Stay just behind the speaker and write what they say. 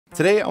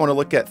Today I want to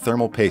look at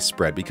thermal paste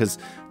spread because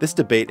this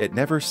debate, it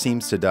never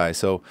seems to die.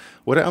 So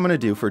what I'm going to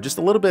do for just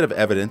a little bit of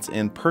evidence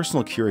and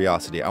personal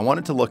curiosity, I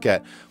wanted to look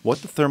at what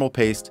the thermal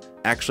paste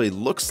actually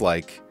looks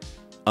like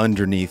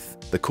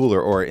underneath the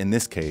cooler, or in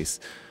this case,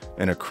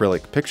 an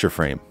acrylic picture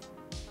frame.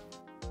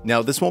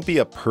 Now this won't be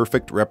a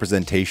perfect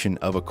representation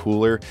of a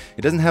cooler.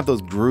 It doesn't have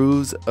those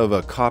grooves of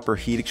a copper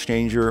heat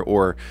exchanger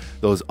or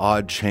those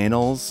odd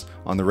channels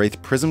on the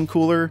Wraith Prism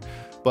cooler,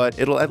 but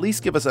it'll at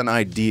least give us an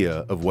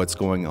idea of what's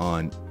going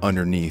on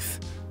underneath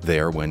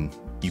there when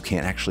you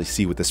can't actually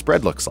see what the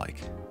spread looks like.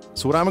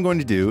 So what I'm going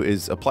to do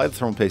is apply the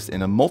thermal paste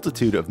in a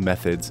multitude of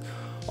methods,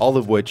 all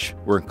of which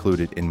were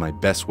included in my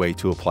best way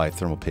to apply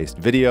thermal paste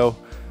video,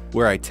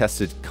 where I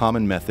tested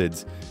common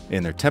methods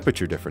and their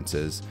temperature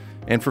differences.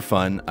 And for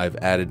fun, I've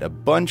added a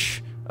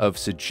bunch of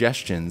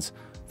suggestions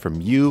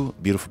from you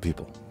beautiful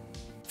people.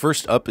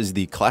 First up is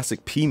the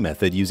classic Pea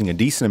method using a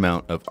decent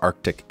amount of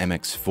Arctic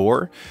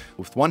MX4.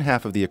 With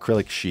 1/2 of the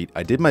acrylic sheet,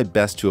 I did my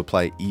best to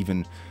apply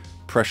even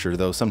pressure,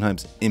 though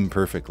sometimes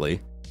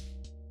imperfectly.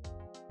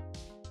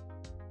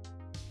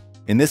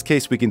 In this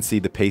case, we can see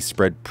the paste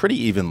spread pretty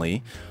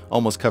evenly,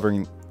 almost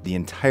covering the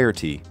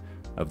entirety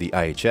of the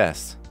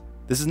IHS.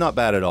 This is not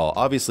bad at all.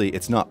 Obviously,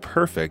 it's not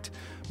perfect.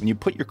 When you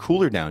put your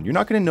cooler down, you're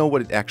not going to know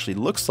what it actually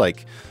looks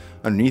like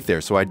underneath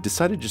there, so I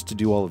decided just to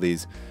do all of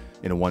these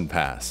in a one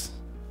pass.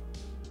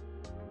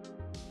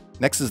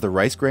 Next is the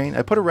rice grain.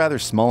 I put a rather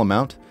small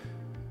amount.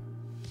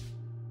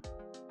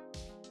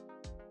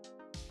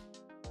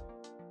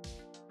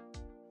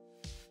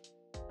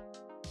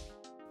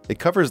 It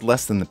covers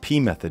less than the Pea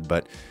method,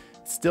 but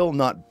still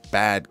not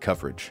bad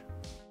coverage.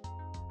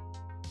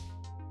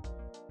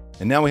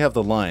 And now we have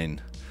the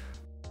line.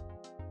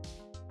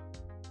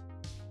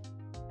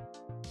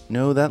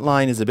 No, that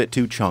line is a bit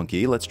too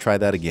chunky. Let's try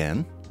that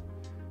again.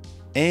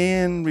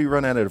 And we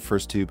run out of the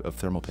first tube of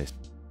thermal paste.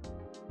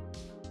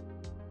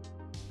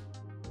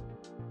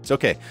 It's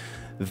okay.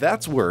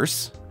 That's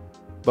worse,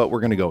 but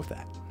we're going to go with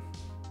that.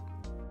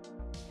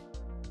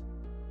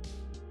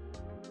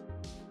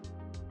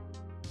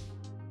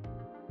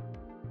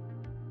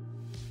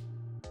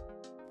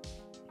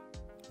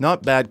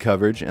 Not bad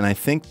coverage, and I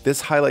think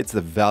this highlights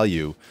the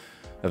value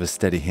of a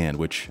steady hand,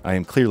 which I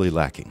am clearly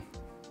lacking.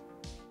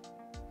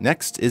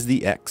 Next is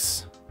the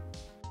X.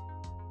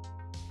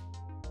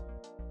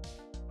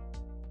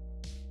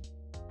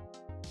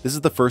 This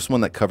is the first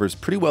one that covers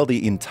pretty well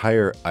the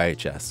entire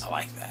IHS. I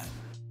like that.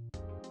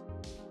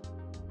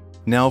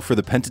 Now for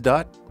the Penta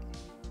Dot.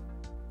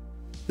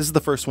 This is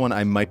the first one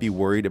I might be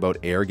worried about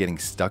air getting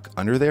stuck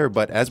under there,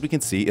 but as we can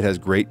see, it has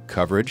great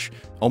coverage,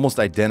 almost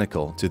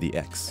identical to the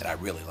X. And I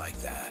really like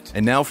that.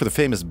 And now for the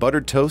famous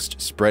buttered toast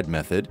spread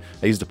method.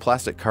 I used a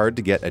plastic card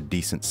to get a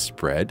decent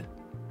spread.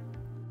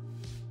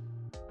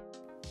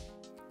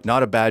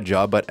 Not a bad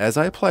job, but as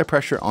I apply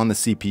pressure on the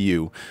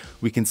CPU,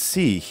 we can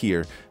see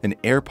here an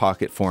air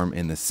pocket form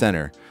in the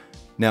center.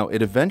 Now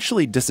it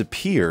eventually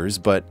disappears,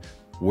 but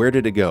where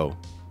did it go?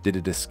 Did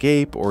it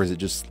escape, or is it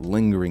just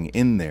lingering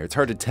in there? It's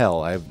hard to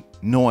tell. I have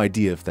no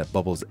idea if that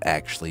bubble's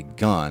actually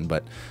gone,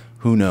 but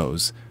who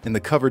knows? And the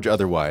coverage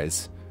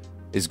otherwise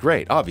is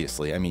great,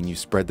 obviously. I mean, you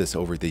spread this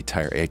over the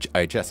entire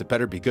IHS, it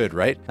better be good,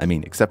 right? I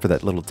mean, except for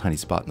that little tiny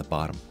spot in the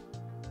bottom.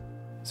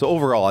 So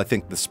overall, I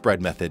think the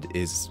spread method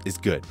is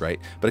good, right?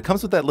 But it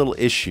comes with that little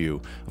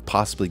issue of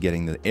possibly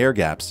getting the air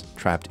gaps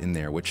trapped in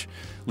there, which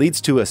leads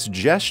to a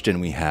suggestion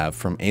we have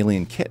from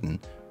Alien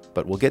Kitten,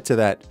 but we'll get to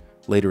that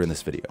later in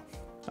this video.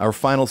 Our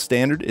final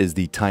standard is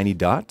the tiny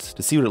dot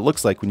to see what it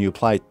looks like when you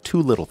apply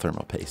too little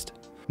thermal paste.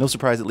 No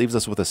surprise, it leaves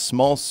us with a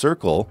small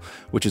circle,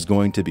 which is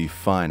going to be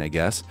fine, I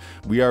guess.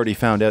 We already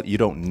found out you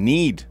don't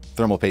need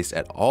thermal paste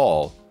at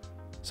all,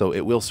 so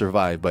it will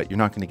survive, but you're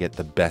not going to get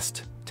the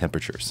best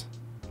temperatures.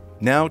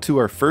 Now to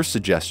our first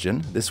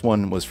suggestion. This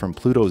one was from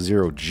Pluto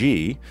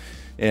 0G,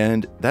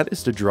 and that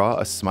is to draw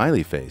a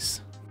smiley face.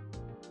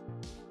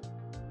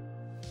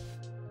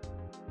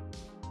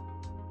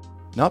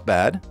 Not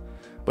bad,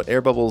 but air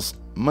bubbles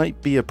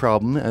might be a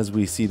problem as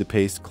we see the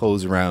paste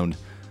close around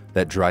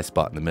that dry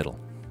spot in the middle.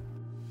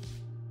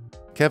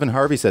 Kevin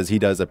Harvey says he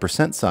does a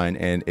 % sign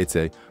and it's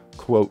a,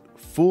 quote,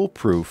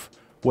 foolproof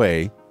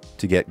way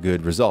to get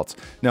good results.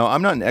 Now,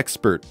 I'm not an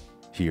expert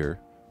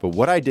here, but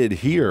what I did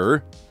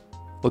here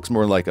looks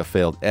more like a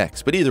failed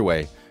X. But either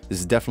way, this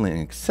is definitely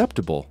an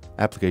acceptable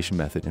application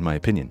method in my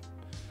opinion.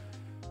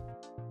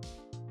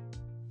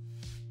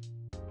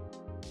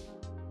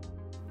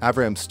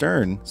 Avram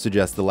Stern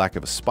suggests the lack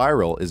of a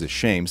spiral is a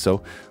shame,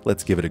 so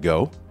let's give it a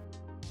go.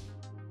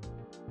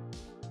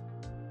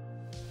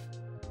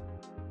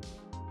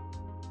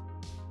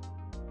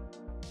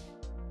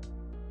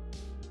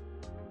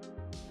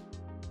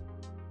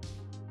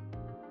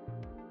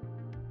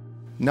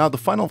 Now the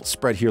final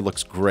spread here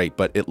looks great,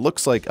 but it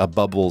looks like a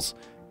bubbles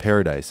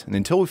paradise. And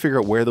until we figure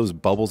out where those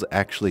bubbles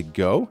actually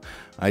go,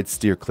 I'd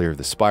steer clear of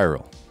the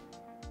spiral.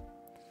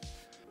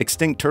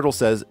 Extinct Turtle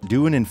says,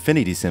 do an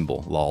infinity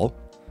symbol, lol.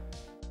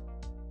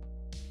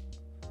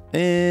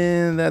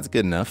 And that's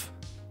good enough.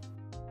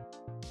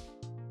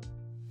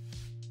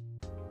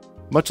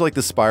 Much like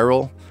the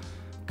spiral,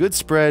 Good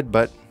spread,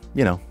 but,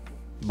 you know,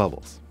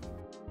 bubbles.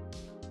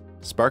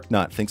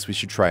 Sparknot thinks we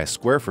should try a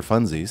square for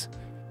funsies.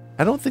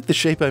 I don't think the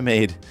shape I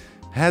made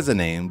has a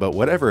name, but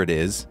whatever it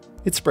is,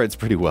 it spreads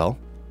pretty well.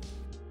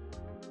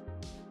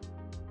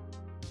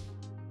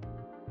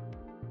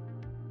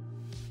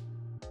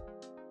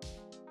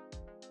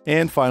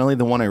 And finally,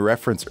 the one I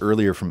referenced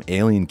earlier from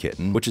Alien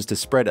Kitten, which is to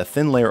spread a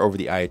thin layer over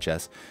the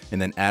IHS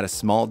and then add a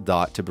small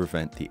dot to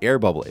prevent the air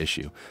bubble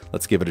issue.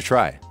 Let's give it a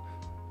try.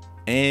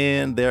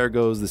 And there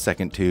goes the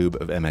second tube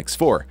of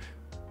MX4.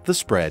 The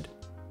spread,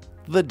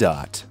 the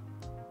dot.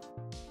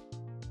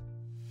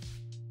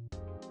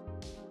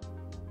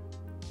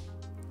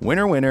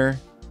 Winner, winner,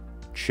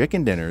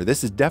 chicken dinner.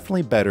 This is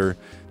definitely better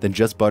than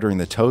just buttering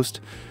the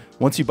toast.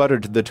 Once you butter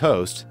the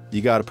toast,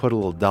 you got to put a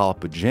little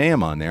dollop of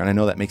jam on there. And I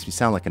know that makes me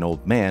sound like an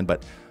old man,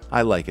 but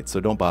I like it,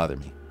 so don't bother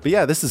me. But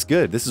yeah, this is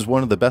good. This is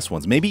one of the best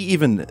ones, maybe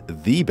even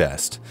the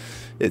best.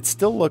 It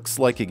still looks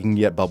like it can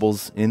get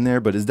bubbles in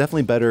there, but it's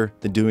definitely better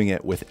than doing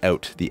it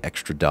without the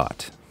extra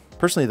dot.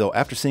 Personally though,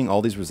 after seeing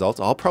all these results,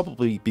 I'll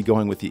probably be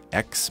going with the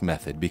X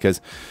method because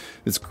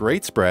it's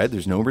great spread.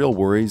 There's no real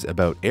worries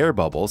about air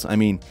bubbles. I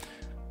mean,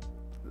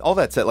 all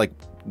that said, like,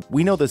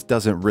 we know this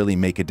doesn't really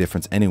make a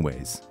difference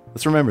anyways.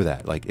 Let's remember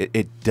that. Like,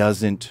 it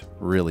doesn't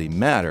really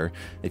matter.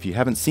 If you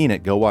haven't seen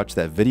it, go watch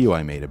that video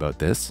I made about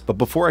this. But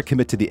before I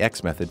commit to the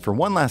X method, for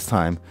one last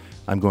time,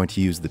 I'm going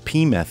to use the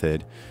P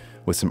method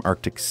with some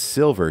Arctic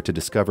silver to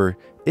discover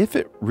if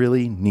it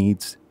really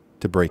needs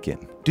to break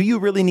in. Do you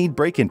really need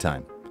break-in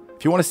time?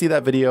 If you want to see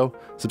that video,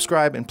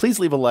 subscribe and please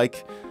leave a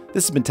like.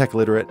 This has been Tech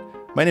Illiterate.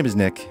 My name is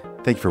Nick.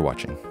 Thank you for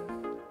watching.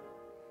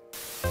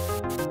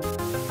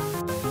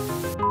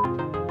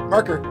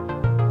 Marker,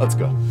 let's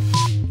go.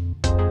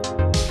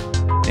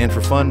 And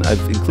for fun, I've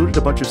included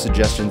a bunch of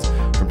suggestions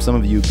from some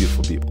of you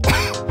beautiful people.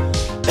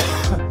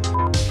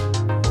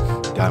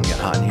 God, I'm getting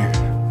hot in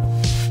here.